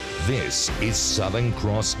This is Southern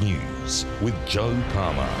Cross News with Joe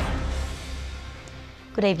Palmer.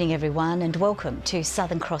 Good evening everyone and welcome to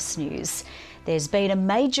Southern Cross News. There's been a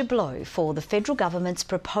major blow for the federal government's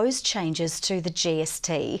proposed changes to the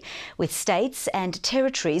GST, with states and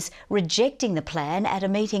territories rejecting the plan at a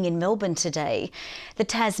meeting in Melbourne today. The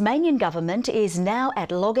Tasmanian government is now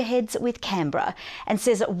at loggerheads with Canberra and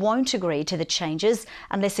says it won't agree to the changes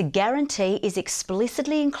unless a guarantee is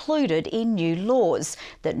explicitly included in new laws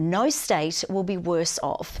that no state will be worse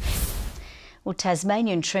off. Well,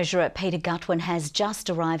 Tasmanian Treasurer Peter Gutwin has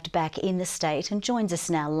just arrived back in the state and joins us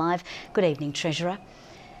now live. Good evening, Treasurer.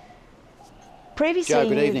 Joe,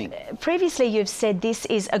 good evening. Previously, you've said this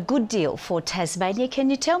is a good deal for Tasmania.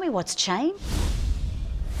 Can you tell me what's changed?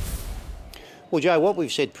 Well, Joe, what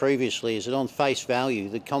we've said previously is that on face value,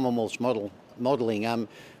 the Commonwealth's modelling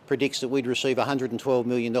predicts that we'd receive $112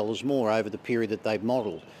 million more over the period that they've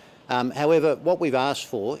modelled. However, what we've asked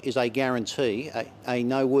for is a guarantee, a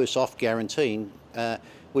no worse off guarantee.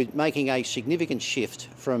 We're making a significant shift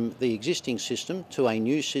from the existing system to a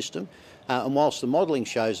new system. And whilst the modelling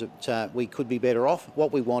shows that we could be better off,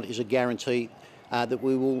 what we want is a guarantee that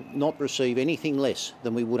we will not receive anything less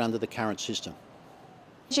than we would under the current system.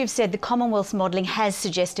 As you've said, the Commonwealth's modelling has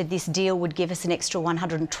suggested this deal would give us an extra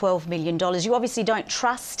 $112 million. You obviously don't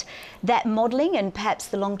trust that modelling and perhaps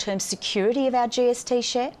the long-term security of our GST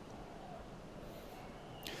share?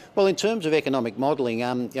 Well, in terms of economic modelling,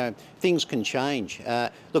 things can change.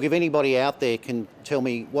 Look, if anybody out there can tell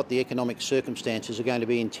me what the economic circumstances are going to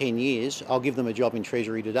be in 10 years, I'll give them a job in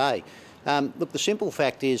Treasury today. Look, the simple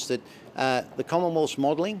fact is that the Commonwealth's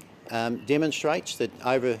modelling demonstrates that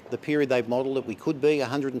over the period they've modelled it, we could be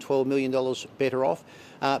 $112 million better off,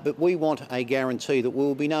 but we want a guarantee that we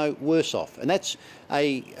will be no worse off. And that's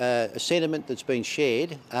a sentiment that's been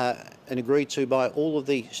shared and agreed to by all of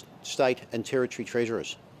the state and territory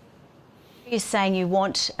treasurers. You're saying you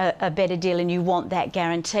want a better deal and you want that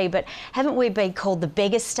guarantee, but haven't we been called the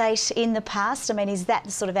beggar state in the past? I mean, is that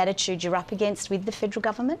the sort of attitude you're up against with the federal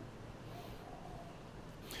government?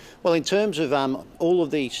 Well, in terms of all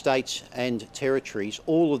of the states and territories,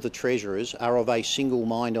 all of the treasurers are of a single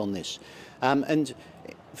mind on this. And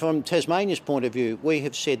from Tasmania's point of view, we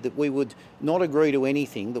have said that we would not agree to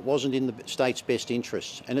anything that wasn't in the state's best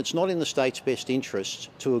interests. And it's not in the state's best interests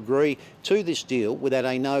to agree to this deal without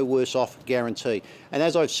a no worse off guarantee. And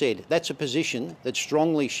as I've said, that's a position that's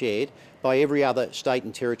strongly shared by every other state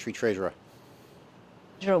and territory treasurer.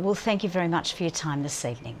 Well, thank you very much for your time this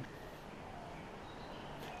evening.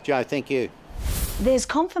 Joe, thank you. There's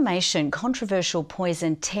confirmation controversial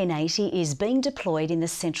poison 1080 is being deployed in the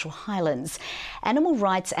Central Highlands. Animal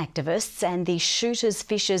rights activists and the Shooters,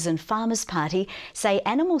 Fishers and Farmers Party say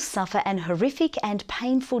animals suffer an horrific and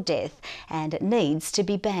painful death and it needs to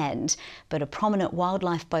be banned. But a prominent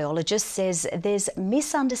wildlife biologist says there's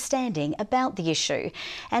misunderstanding about the issue.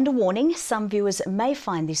 And a warning, some viewers may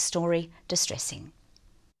find this story distressing.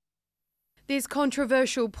 This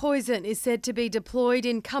controversial poison is said to be deployed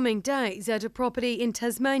in coming days at a property in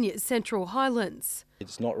Tasmania's Central Highlands.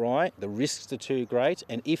 It's not right, the risks are too great,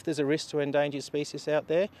 and if there's a risk to endangered species out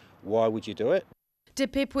there, why would you do it? De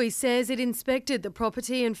Pipui says it inspected the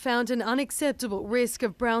property and found an unacceptable risk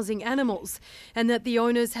of browsing animals and that the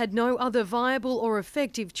owners had no other viable or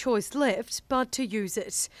effective choice left but to use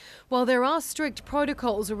it. While there are strict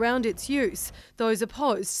protocols around its use, those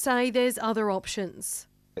opposed say there's other options.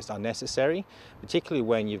 It's unnecessary, particularly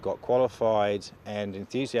when you've got qualified and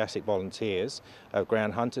enthusiastic volunteers of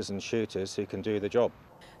ground hunters and shooters who can do the job.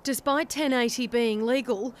 Despite 1080 being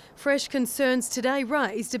legal, fresh concerns today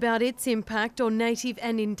raised about its impact on native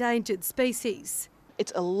and endangered species.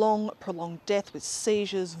 It's a long, prolonged death with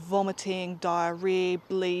seizures, vomiting, diarrhoea,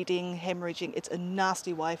 bleeding, hemorrhaging. It's a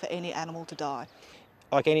nasty way for any animal to die.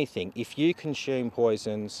 Like anything, if you consume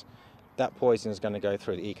poisons, that poison is going to go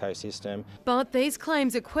through the ecosystem. But these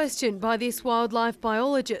claims are questioned by this wildlife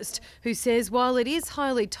biologist who says while it is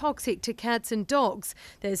highly toxic to cats and dogs,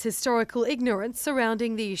 there's historical ignorance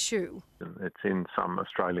surrounding the issue. It's in some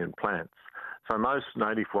Australian plants. So most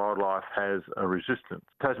native wildlife has a resistance.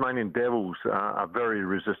 Tasmanian devils are very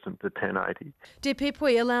resistant to 1080. De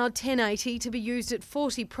Pipui allowed 1080 to be used at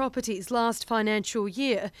 40 properties last financial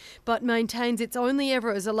year, but maintains it's only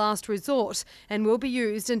ever as a last resort and will be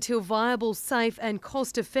used until viable, safe and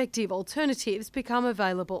cost-effective alternatives become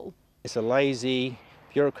available. It's a lazy,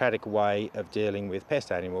 bureaucratic way of dealing with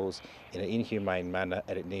pest animals in an inhumane manner,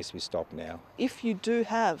 and it needs to be stopped now. If you do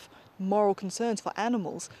have moral concerns for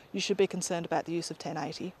animals, you should be concerned about the use of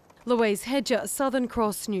 1080. Louise Hedger, Southern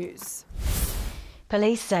Cross News.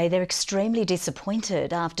 Police say they're extremely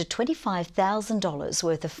disappointed after $25,000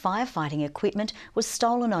 worth of firefighting equipment was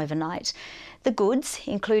stolen overnight. The goods,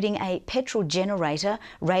 including a petrol generator,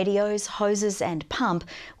 radios, hoses and pump,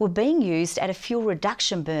 were being used at a fuel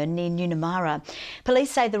reduction burn near Nunamara.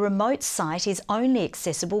 Police say the remote site is only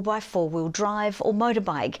accessible by four-wheel drive or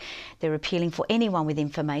motorbike. They're appealing for anyone with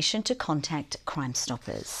information to contact Crime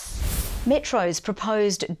Stoppers. Metro's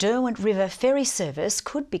proposed Derwent River ferry service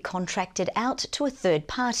could be contracted out to a third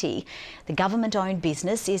party. The government-owned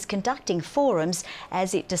business is conducting forums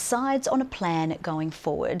as it decides on a plan going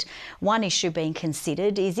forward. One issue being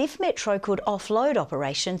considered is if Metro could offload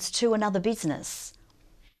operations to another business.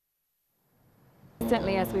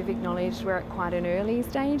 Certainly, as we've acknowledged, we're at quite an early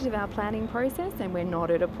stage of our planning process and we're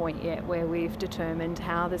not at a point yet where we've determined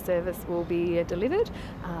how the service will be delivered.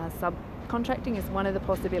 Subcontracting is one of the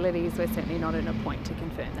possibilities. We're certainly not at a point to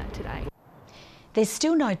confirm that today. There's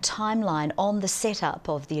still no timeline on the setup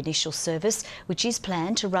of the initial service, which is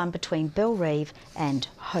planned to run between Bellerive and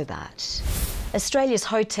Hobart. Australia's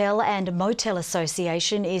Hotel and Motel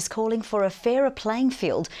Association is calling for a fairer playing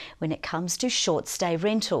field when it comes to short stay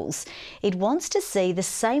rentals. It wants to see the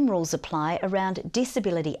same rules apply around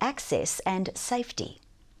disability access and safety.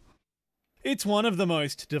 It's one of the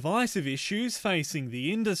most divisive issues facing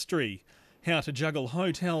the industry. How to juggle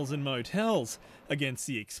hotels and motels against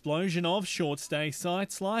the explosion of short stay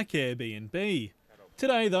sites like Airbnb.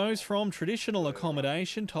 Today, those from traditional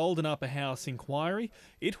accommodation told an upper house inquiry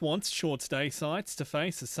it wants short stay sites to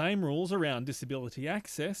face the same rules around disability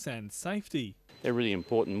access and safety. They're really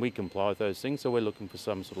important. We comply with those things, so we're looking for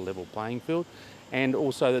some sort of level playing field, and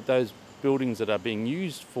also that those buildings that are being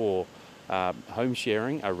used for home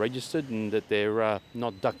sharing are registered and that they're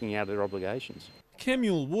not ducking out of their obligations.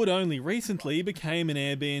 Kemuel Wood only recently became an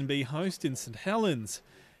Airbnb host in St Helens.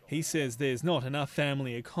 He says there's not enough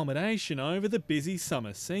family accommodation over the busy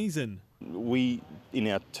summer season. We, in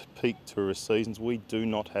our peak tourist seasons, we do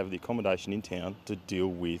not have the accommodation in town to deal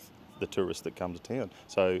with the tourists that come to town.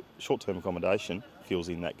 So short-term accommodation fills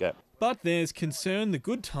in that gap. But there's concern the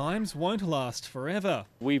good times won't last forever.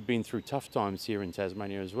 We've been through tough times here in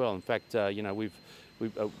Tasmania as well. In fact, we've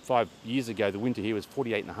 5 years ago, the winter here was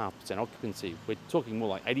 48.5% occupancy. We're talking more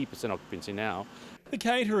like 80% occupancy now. The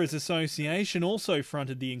Caterers Association also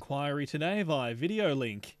fronted the inquiry today via video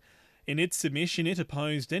link. In its submission, it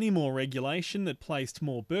opposed any more regulation that placed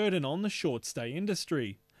more burden on the short stay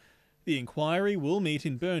industry. The inquiry will meet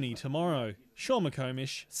in Burnie tomorrow. Sean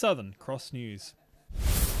McComish, Southern Cross News.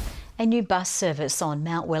 A new bus service on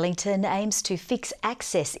Mount Wellington aims to fix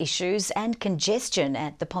access issues and congestion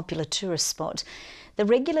at the popular tourist spot. The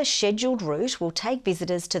regular scheduled route will take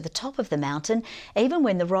visitors to the top of the mountain even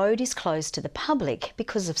when the road is closed to the public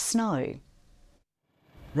because of snow.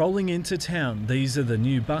 Rolling into town, these are the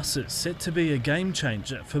new buses set to be a game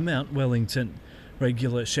changer for Mount Wellington.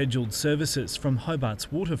 Regular scheduled services from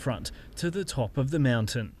Hobart's waterfront to the top of the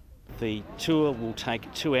mountain. The tour will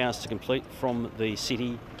take 2 hours to complete from the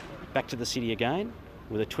city back to the city again,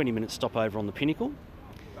 with a 20-minute stopover on the Pinnacle,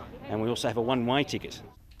 and we also have a one-way ticket.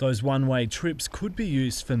 Those one-way trips could be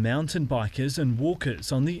used for mountain bikers and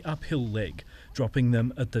walkers on the uphill leg, dropping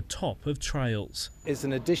them at the top of trails. It's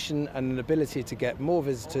an addition and an ability to get more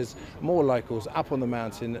visitors, more locals up on the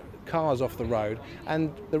mountain, cars off the road, and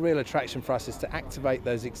the real attraction for us is to activate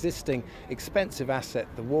those existing expensive assets,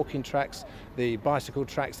 the walking tracks, the bicycle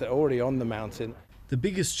tracks that are already on the mountain. The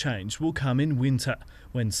biggest change will come in winter,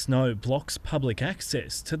 when snow blocks public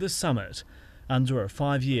access to the summit. Under a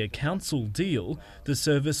 5-year council deal, the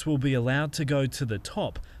service will be allowed to go to the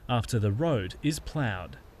top after the road is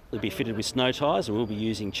ploughed. It'll be fitted with snow tyres, and we'll be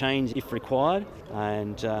using chains if required,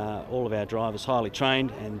 and all of our drivers highly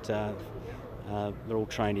trained, and they're all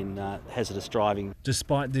trained in hazardous driving.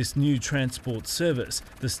 Despite this new transport service,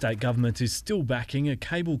 the state government is still backing a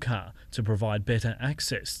cable car to provide better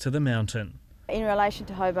access to the mountain. In relation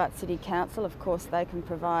to Hobart City Council, of course, they can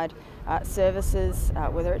provide services,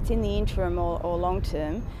 whether it's in the interim or long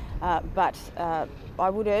term, but I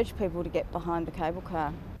would urge people to get behind the cable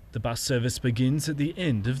car. The bus service begins at the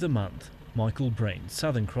end of the month. Michael Breen,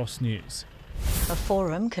 Southern Cross News. A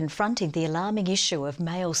forum confronting the alarming issue of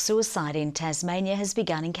male suicide in Tasmania has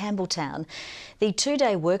begun in Campbelltown. The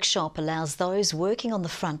 2-day workshop allows those working on the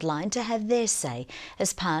front line to have their say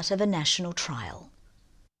as part of a national trial.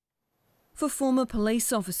 For former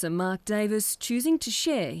police officer Mark Davis, choosing to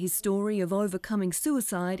share his story of overcoming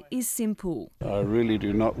suicide is simple. I really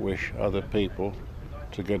do not wish other people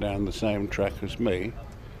to go down the same track as me,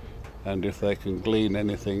 and if they can glean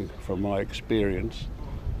anything from my experience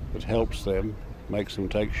that helps them, makes them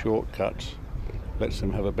take shortcuts, lets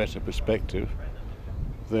them have a better perspective,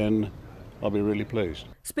 then I'll be really pleased.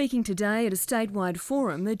 Speaking today at a statewide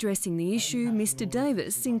forum addressing the issue, Mr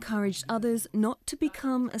Davis encouraged others not to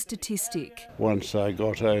become a statistic. Once I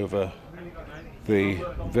got over the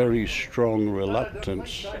very strong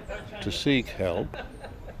reluctance to seek help,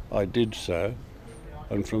 I did so,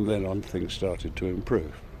 and from then on things started to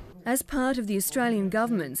improve. As part of the Australian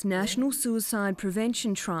Government's National Suicide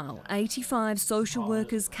Prevention Trial, 85 social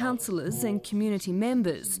workers, counsellors and community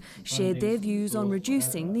members shared their views on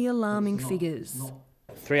reducing the alarming figures.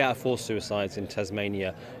 3 out of 4 suicides in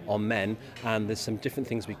Tasmania are men, and there's some different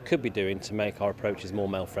things we could be doing to make our approaches more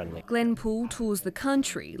male-friendly. Glenn Poole tours the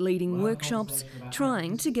country, leading workshops,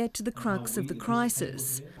 trying to get to the crux of the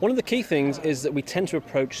crisis. One of the key things is that we tend to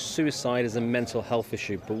approach suicide as a mental health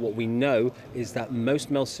issue, but what we know is that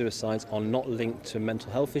most male suicides are not linked to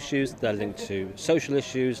mental health issues. They're linked to social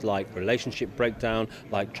issues like relationship breakdown,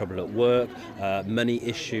 like trouble at work, money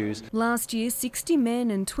issues. Last year, 60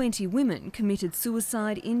 men and 20 women committed suicide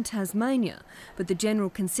in Tasmania, but the general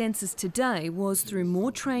consensus today was through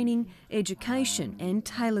more training, education and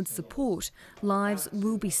tailored support, lives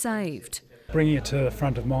will be saved. Bringing it to the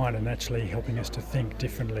front of mind and actually helping us to think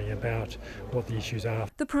differently about what the issues are.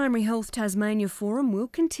 The Primary Health Tasmania Forum will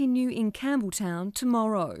continue in Campbelltown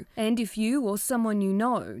tomorrow. And if you or someone you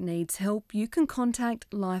know needs help, you can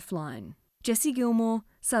contact Lifeline. Jessie Gilmore,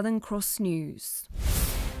 Southern Cross News.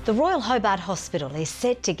 The Royal Hobart Hospital is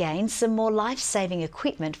set to gain some more life-saving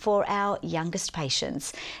equipment for our youngest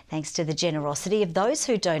patients, thanks to the generosity of those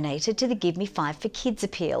who donated to the Give Me 5 for Kids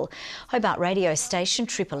appeal. Hobart radio station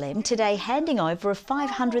Triple M today handing over a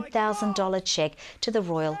 $500,000 cheque to the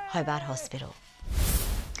Royal Hobart Hospital.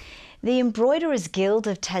 The Embroiderers Guild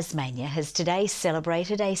of Tasmania has today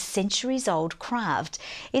celebrated a centuries-old craft,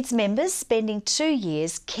 its members spending 2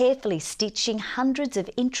 years carefully stitching hundreds of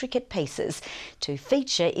intricate pieces to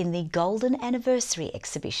feature in the Golden Anniversary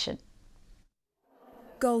exhibition.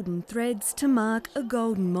 Golden threads to mark a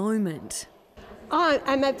golden moment. I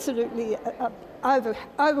am absolutely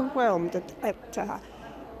overwhelmed at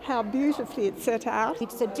how beautifully it's set out.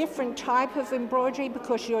 It's a different type of embroidery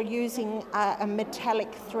because you're using a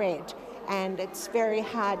metallic thread and it's very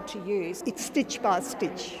hard to use. It's stitch by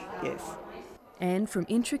stitch, yes. And from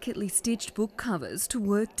intricately stitched book covers to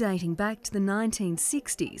work dating back to the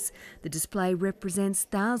 1960s, the display represents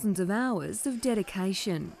thousands of hours of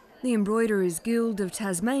dedication. The Embroiderers Guild of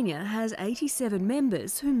Tasmania has 87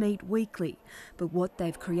 members who meet weekly, but what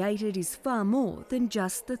they've created is far more than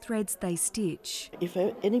just the threads they stitch. If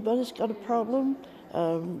anybody's got a problem,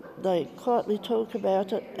 they quietly talk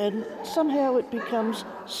about it and somehow it becomes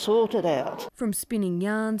sorted out. From spinning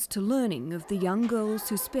yarns to learning of the young girls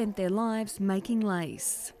who spent their lives making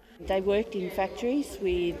lace. They worked in factories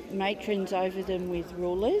with matrons over them with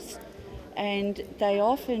rulers, and they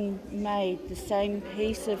often made the same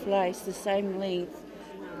piece of lace, the same length,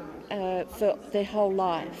 for their whole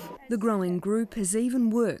life. The growing group has even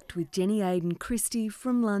worked with Jenny Aidan Christie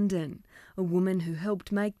from London, a woman who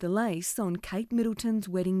helped make the lace on Kate Middleton's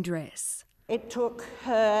wedding dress. It took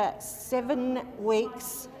her 7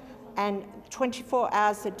 weeks and 24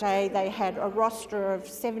 hours a day. They had a roster of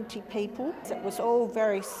 70 people. It was all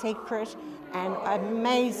very secret and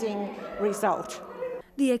amazing result.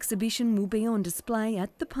 The exhibition will be on display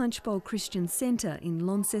at the Punchbowl Christian Centre in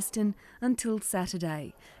Launceston until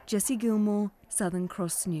Saturday. Jessie Gilmore, Southern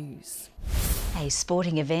Cross News. A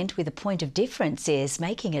sporting event with a point of difference is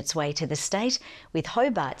making its way to the state, with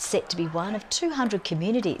Hobart set to be one of 200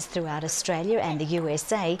 communities throughout Australia and the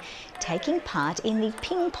USA taking part in the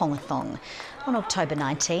Ping Pongathon. On October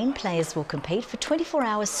 19, players will compete for 24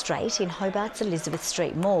 hours straight in Hobart's Elizabeth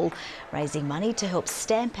Street Mall, raising money to help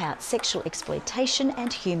stamp out sexual exploitation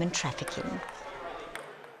and human trafficking.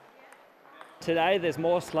 Today there's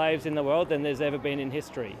more slaves in the world than there's ever been in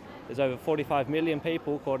history. There's over 45 million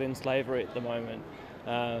people caught in slavery at the moment.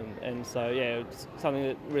 And so, yeah, it's something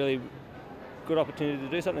that really good opportunity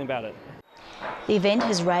to do something about it. The event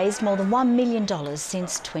has raised more than $1 million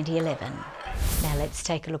since 2011. Now let's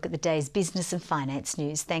take a look at the day's business and finance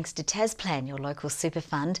news. Thanks to Tasplan, your local super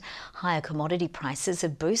fund, higher commodity prices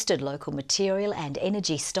have boosted local material and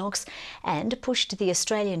energy stocks and pushed the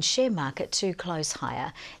Australian share market to close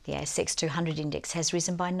higher. The ASX 200 index has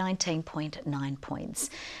risen by 19.9 points.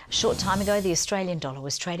 A short time ago, the Australian dollar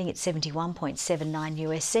was trading at 71.79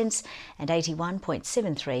 US cents and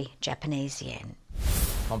 81.73 Japanese yen.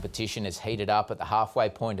 Competition has heated up at the halfway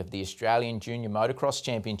point of the Australian Junior Motocross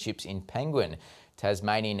Championships in Penguin.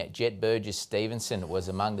 Tasmanian Jet Burgess Stevenson was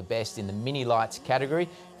among the best in the mini lights category,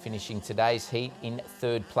 finishing today's heat in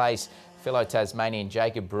 3rd place. Fellow Tasmanian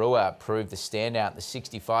Jacob Brewer proved the standout in the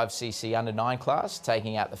 65cc under-9 class,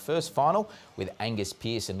 taking out the first final with Angus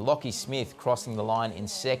Pearce and Lockie Smith crossing the line in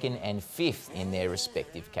 2nd and 5th in their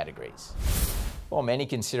respective categories. While many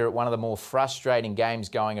consider it one of the more frustrating games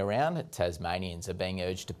going around, Tasmanians are being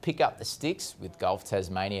urged to pick up the sticks, with Golf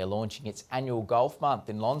Tasmania launching its annual golf month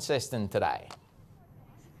in Launceston today.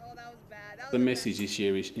 The message this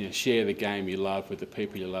year is, share the game you love with the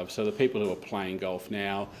people you love. So the people who are playing golf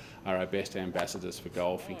now are our best ambassadors for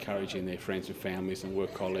golf, encouraging their friends and families and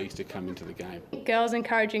work colleagues to come into the game. Girls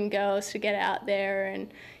encouraging girls to get out there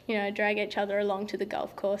and, drag each other along to the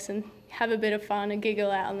golf course and have a bit of fun and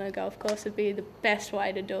giggle out on the golf course would be the best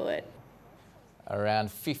way to do it.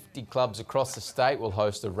 Around 50 clubs across the state will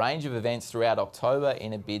host a range of events throughout October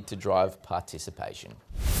in a bid to drive participation.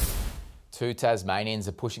 2 Tasmanians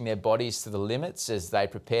are pushing their bodies to the limits as they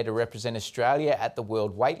prepare to represent Australia at the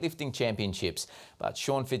World Weightlifting Championships. But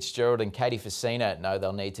Sean Fitzgerald and Katie Facina know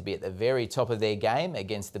they'll need to be at the very top of their game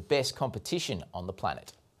against the best competition on the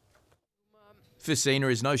planet.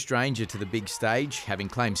 Facina is no stranger to the big stage, having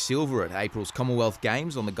claimed silver at April's Commonwealth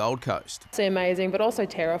Games on the Gold Coast. It's amazing, but also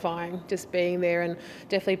terrifying, just being there and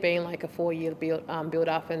definitely being like a 4-year build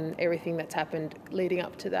up and everything that's happened leading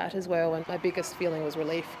up to that as well. And my biggest feeling was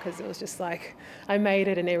relief, because it was just like I made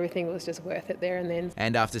it and everything was just worth it there and then.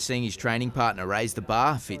 And after seeing his training partner raise the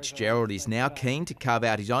bar, Fitzgerald is now keen to carve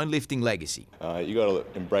out his own lifting legacy. You got to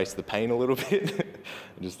embrace the pain a little bit.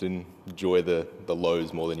 Just enjoy the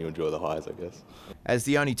lows more than you enjoy the highs, I guess. As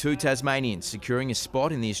the only 2 Tasmanians securing a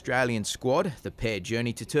spot in the Australian squad, the pair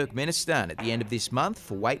journey to Turkmenistan at the end of this month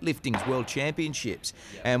for weightlifting's World Championships.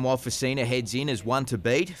 And while Facina heads in as one to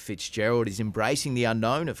beat, Fitzgerald is embracing the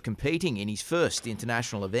unknown of competing in his first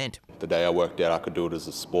international event. The day I worked out I could do it as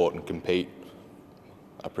a sport and compete,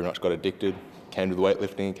 I pretty much got addicted, came to the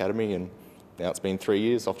weightlifting academy, and now it's been 3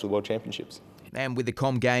 years off to the World Championships. And with the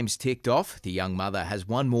Com Games ticked off, the young mother has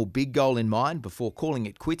one more big goal in mind before calling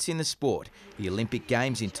it quits in the sport, the Olympic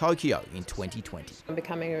Games in Tokyo in 2020. I'm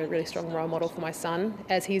becoming a really strong role model for my son.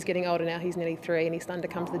 As he's getting older now, he's nearly 3 and he's starting to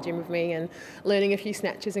come to the gym with me and learning a few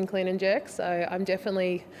snatches and clean and jerks. So I'm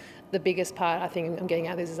definitely, the biggest part I think I'm getting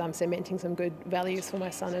out of this is I'm cementing some good values for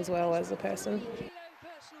my son as well as a person.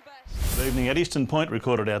 Good evening. At Eastern Point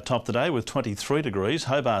recorded our top today with 23 degrees,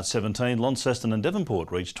 Hobart 17, Launceston and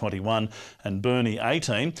Devonport reached 21 and Burnie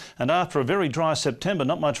 18. And after a very dry September,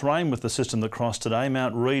 not much rain with the system that crossed today.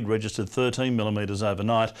 Mount Reid registered 13 millimetres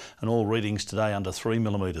overnight and all readings today under 3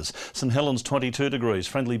 millimetres. St Helens 22 degrees,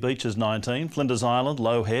 Friendly Beaches 19, Flinders Island,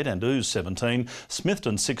 Low Head and Ouse 17,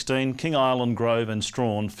 Smithton 16, King Island, Grove and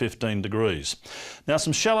Strawn 15 degrees. Now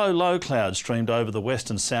some shallow low clouds streamed over the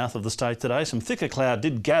west and south of the state today. Some thicker cloud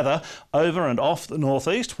did gather over and off the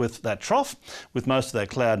northeast with that trough, with most of that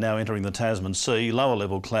cloud now entering the Tasman Sea. Lower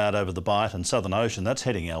level cloud over the Bight and Southern Ocean, that's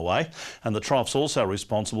heading our way, and the trough's also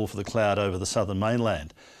responsible for the cloud over the southern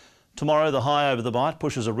mainland. Tomorrow the high over the Bight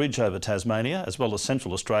pushes a ridge over Tasmania as well as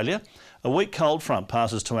central Australia. A weak cold front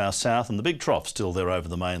passes to our south and the big trough still there over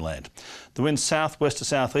the mainland. The winds southwest to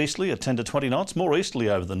southeasterly at 10 to 20 knots, more easterly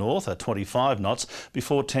over the north at 25 knots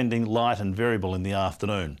before tending light and variable in the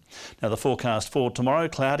afternoon. Now the forecast for tomorrow,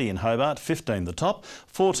 cloudy in Hobart, 15 the top,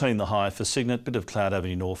 14 the high for Cygnet, bit of cloud over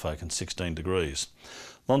Norfolk and 16 degrees.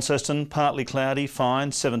 Launceston, partly cloudy, fine,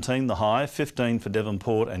 17 the high, 15 for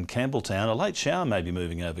Devonport and Campbelltown. A late shower may be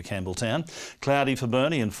moving over Campbelltown. Cloudy for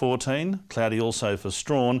Burnie and 14, cloudy also for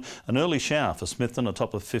Strawn. An early shower for Smithton, a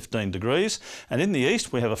top of 15 degrees. And in the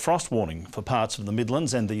east, we have a frost warning for parts of the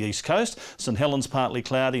Midlands and the east coast. St Helens partly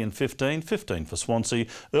cloudy and 15, 15 for Swansea.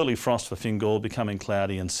 Early frost for Fingal, becoming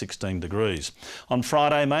cloudy and 16 degrees. On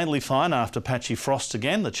Friday, mainly fine after patchy frosts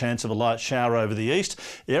again. The chance of a light shower over the east.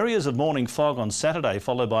 Areas of morning fog on Saturday,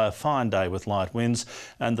 followed by a fine day with light winds,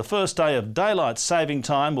 and the first day of daylight saving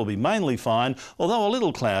time will be mainly fine, although a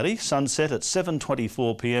little cloudy. Sunset at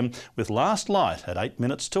 7:24 p.m. with last light at 8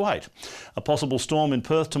 minutes to 8. A possible storm in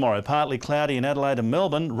Perth tomorrow, partly cloudy in Adelaide and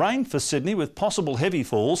Melbourne. Rain for Sydney with possible heavy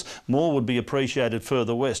falls. More would be appreciated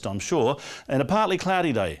further west, I'm sure. And a partly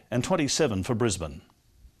cloudy day and 27 for Brisbane.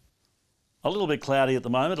 A little bit cloudy at the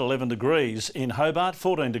moment, 11 degrees in Hobart,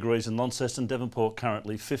 14 degrees in Launceston, Devonport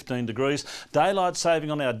currently 15 degrees. Daylight saving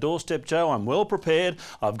on our doorstep, Joe. I'm well prepared.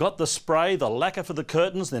 I've got the spray, the lacquer for the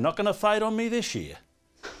curtains. They're not going to fade on me this year.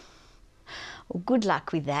 Well, good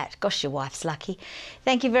luck with that. Gosh, your wife's lucky.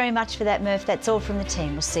 Thank you very much for that, Murph. That's all from the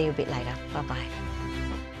team. We'll see you a bit later. Bye-bye.